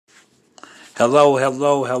Hello,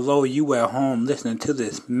 hello, hello. You at home listening to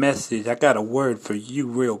this message. I got a word for you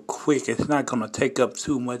real quick. It's not going to take up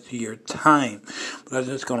too much of your time, but I'm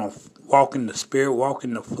just going to walk in the spirit, walk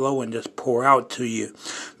in the flow, and just pour out to you.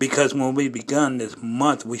 Because when we begun this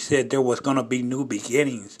month, we said there was going to be new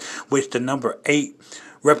beginnings, which the number 8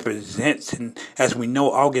 represents. And as we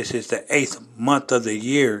know, August is the 8th month of the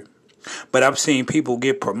year. But I've seen people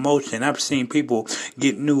get promotion. I've seen people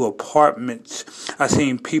get new apartments. I've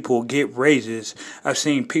seen people get raises. I've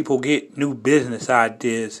seen people get new business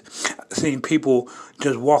ideas. I've seen people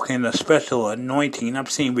just walk in a special anointing. I've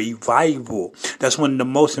seen revival. That's one of the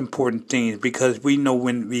most important things, because we know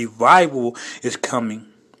when revival is coming,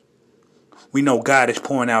 we know God is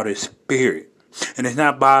pouring out His Spirit. And it's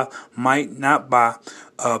not by might, not by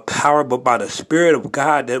power, but by the Spirit of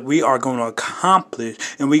God that we are going to accomplish,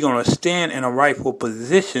 and we're going to stand in a rightful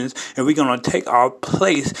positions, and we're going to take our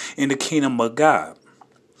place in the kingdom of God.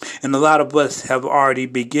 And a lot of us have already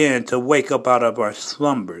begun to wake up out of our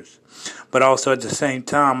slumbers. But also at the same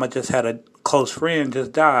time, I just had a close friend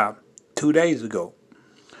just die 2 days ago.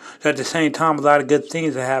 So at the same time, a lot of good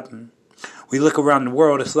things are happening. We look around the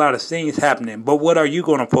world, there's a lot of things happening. But what are you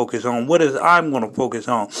going to focus on? What is I'm going to focus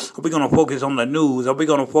on? Are we going to focus on the news? Are we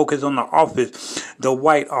going to focus on the office, the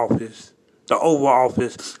White Office, the Oval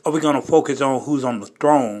Office? Are we going to focus on who's on the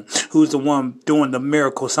throne? Who's the one doing the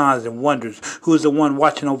miracle signs and wonders? Who's the one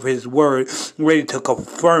watching over His word, ready to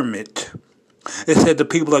confirm it? It said the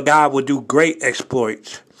people of God will do great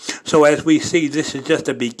exploits. So as we see, this is just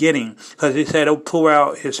the beginning. Because He said He'll pour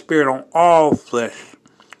out His Spirit on all flesh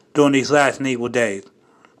during these last and evil days.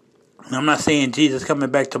 And I'm not saying Jesus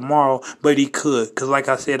coming back tomorrow, but He could. Because like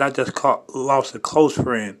I said, I just lost a close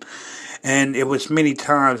friend. And it was many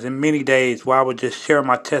times and many days where I would just share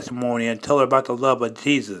my testimony and tell her about the love of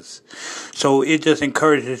Jesus. So it just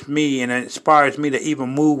encourages me and it inspires me to even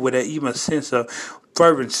move with an even sense of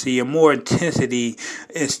fervency and more intensity,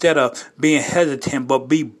 instead of being hesitant, but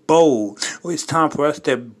be bold. It's time for us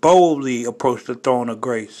to boldly approach the throne of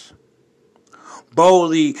grace.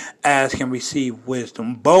 Boldly ask and receive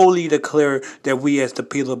wisdom. Boldly declare that we as the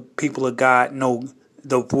people of God know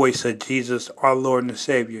the voice of Jesus, our Lord and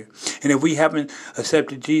Savior. And if we haven't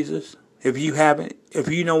accepted Jesus, if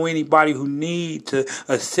you know anybody who needs to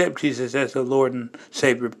accept Jesus as the Lord and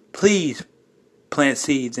Savior, please plant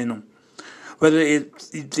seeds in them. Whether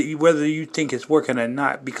you think it's working or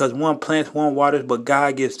not, because one plants, one waters, but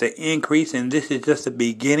God gives the increase, and this is just the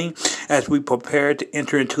beginning as we prepare to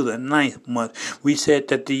enter into the 9th month. We said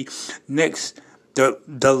that the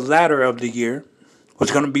latter of the year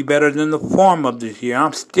was going to be better than the form of this year.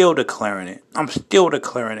 I'm still declaring it.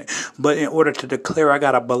 But in order to declare, I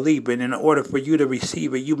got to believe it. In order for you to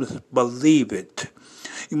receive it, you must believe it.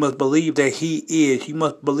 You must believe that He is. You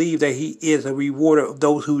must believe that He is a rewarder of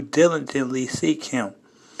those who diligently seek Him.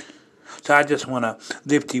 So I just want to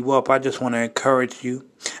lift you up. I just want to encourage you.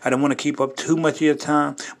 I don't want to keep up too much of your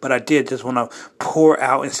time, but I did just want to pour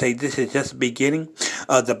out and say this is just the beginning.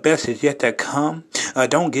 The best is yet to come.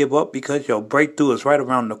 Don't give up, because your breakthrough is right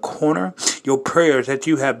around the corner. Your prayers that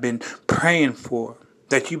you have been praying for,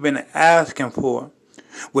 that you've been asking for,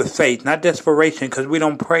 with faith, not desperation, because we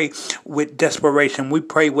don't pray with desperation. We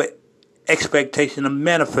pray with expectation of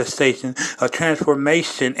manifestation, of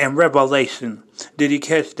transformation and revelation. Did you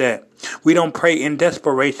catch that? We don't pray in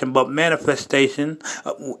desperation, but manifestation,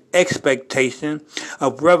 expectation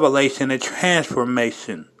of revelation and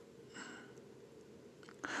transformation.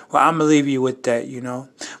 Well, I'm going to leave you with that,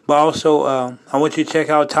 But also, I want you to check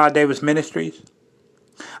out Todd Davis Ministries.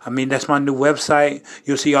 That's my new website.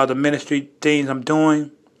 You'll see all the ministry things I'm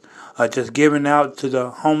doing. Just giving out to the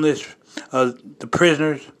homeless, the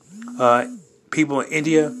prisoners, people in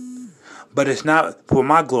India. But it's not for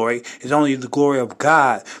my glory. It's only the glory of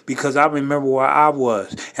God. Because I remember where I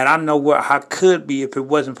was. And I know where I could be if it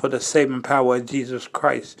wasn't for the saving power of Jesus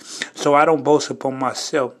Christ. So I don't boast upon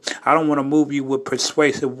myself. I don't want to move you with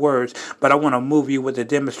persuasive words. But I want to move you with a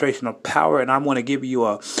demonstration of power. And I want to give you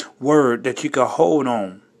a word that you can hold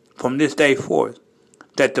on from this day forth,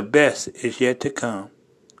 that the best is yet to come.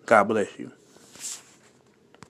 God bless you.